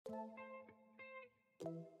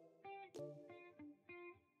Hello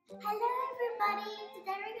everybody!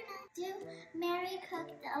 Today we're gonna do Mary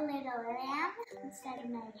cooked a little lamb instead of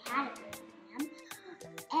Mary had a little lamb.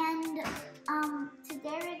 And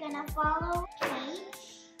today we're gonna follow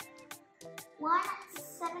page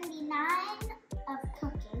 179 of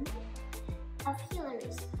cooking of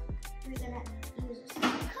Hillary's. We're gonna use a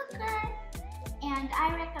slow cooker, and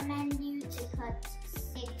I recommend you to cut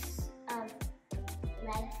 6 of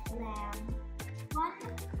leg lamb,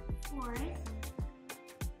 1/4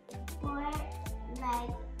 leg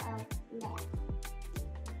of lamb.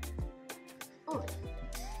 Oh,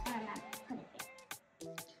 I remember, put it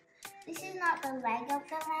there. This is not the leg of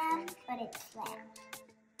the lamb, but it's lamb.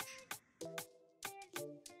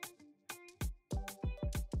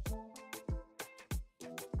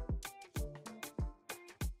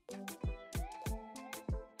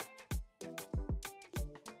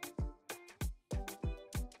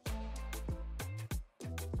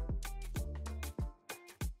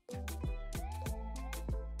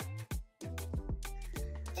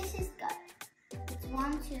 This is good. It's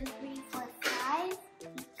 1, 2, 3, 4, 5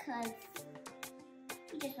 because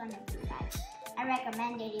you just want to do 5. I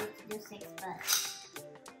recommended you to do 6, but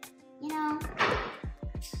you know,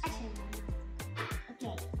 actually no.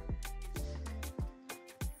 Okay.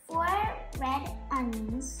 4 red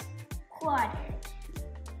onions quartered.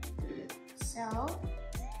 So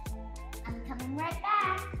I'm coming right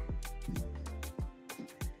back.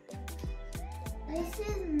 This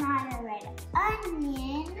is not a red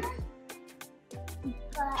onion,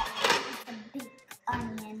 but it's a big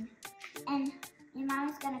onion. And your mom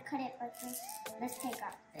is gonna cut it, but first, let's take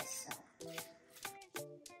off this.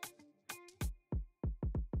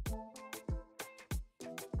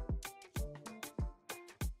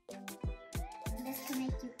 This can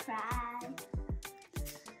make you cry.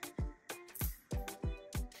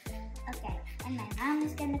 Okay, and my mom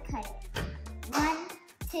is gonna cut it. 1,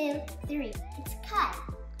 2, 3. It's cut.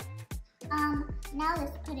 Now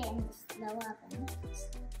let's put it in the slow oven.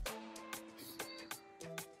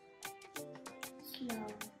 Slow.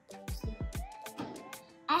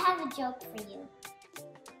 I have a joke for you.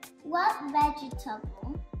 What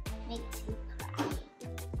vegetable makes you cry?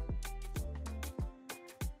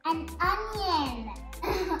 An onion.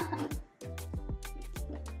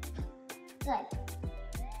 Good.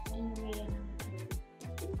 Ingredient number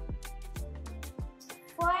 2.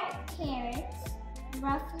 4 carrots,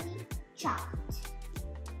 roughly chopped.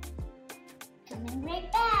 Coming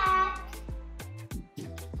right back.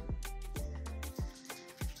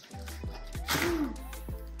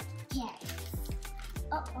 Carrots.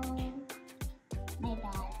 Uh-oh. My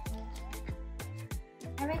bad.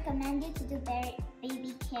 I recommend you to do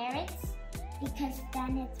baby carrots because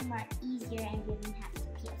then it's more easier and you don't have to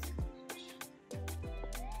peel so much.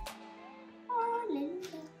 Oh,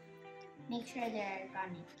 Linda. Make sure they're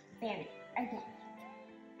organic. Very organic.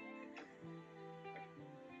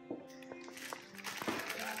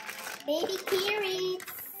 Baby carrots.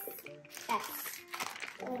 That's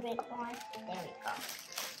a little bit more. There we go.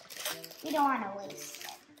 We don't want to waste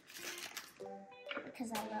it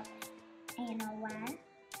because I love it. And you know why?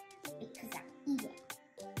 Because I eat it.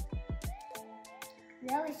 We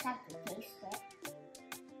always have to taste it.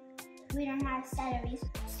 We don't have celery,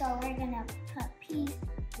 so we're gonna put peas,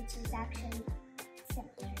 which is actually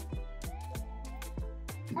simpler.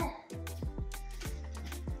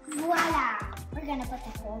 Voila! We're gonna put the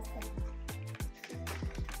whole thing.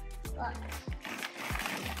 Look.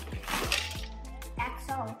 That's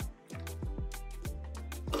all.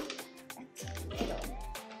 That's little.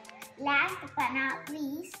 Last but not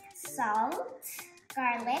least, salt,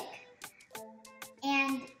 garlic,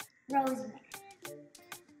 and rosemary.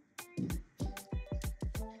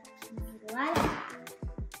 Voila!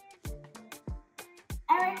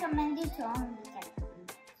 I recommend you to only get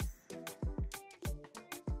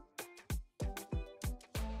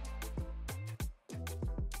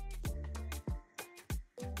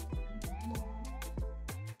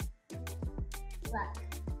look,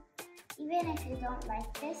 even if you don't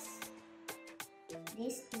like this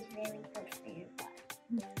is very good for your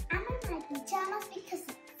body. I'm in my pajamas because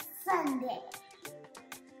it's Sunday.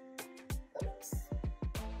 Oops.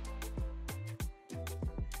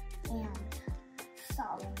 And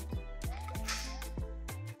salt.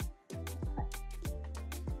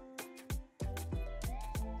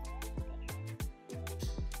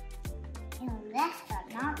 And last but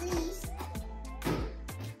not least,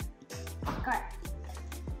 garlic.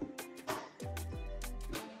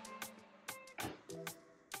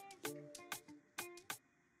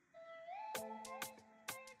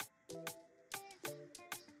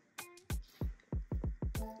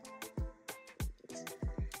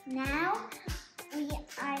 Now we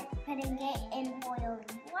are putting it in boiling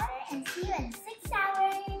water and see you in 6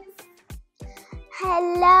 hours.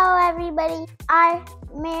 Hello everybody. Our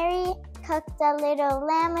Mary cooked a little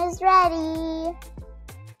lamb is ready.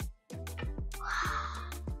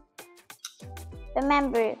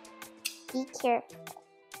 Remember, be careful.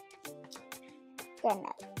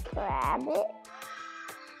 Gonna grab it.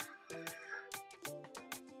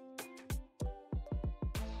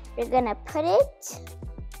 We're gonna put it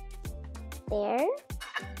there.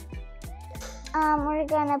 We're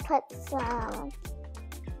gonna put some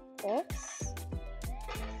this.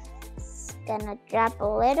 It's gonna drop a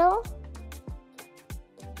little.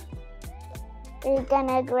 We're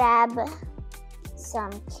gonna grab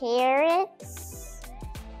some carrots.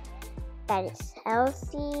 That is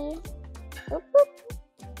healthy. Oop, oop.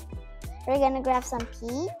 We're gonna grab some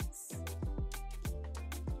peas.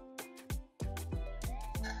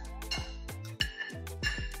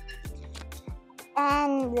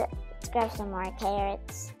 And let's grab some more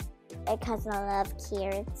carrots because I love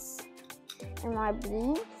carrots. And more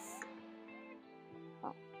beans.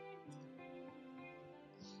 Oh.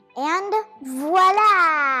 And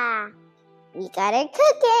voila! We got it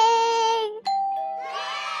cooking!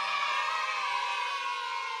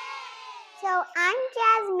 So I'm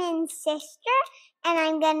Jasmine's sister, and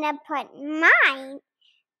I'm gonna put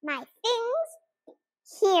my things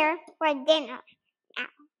here for dinner. Now,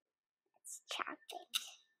 let's chop it.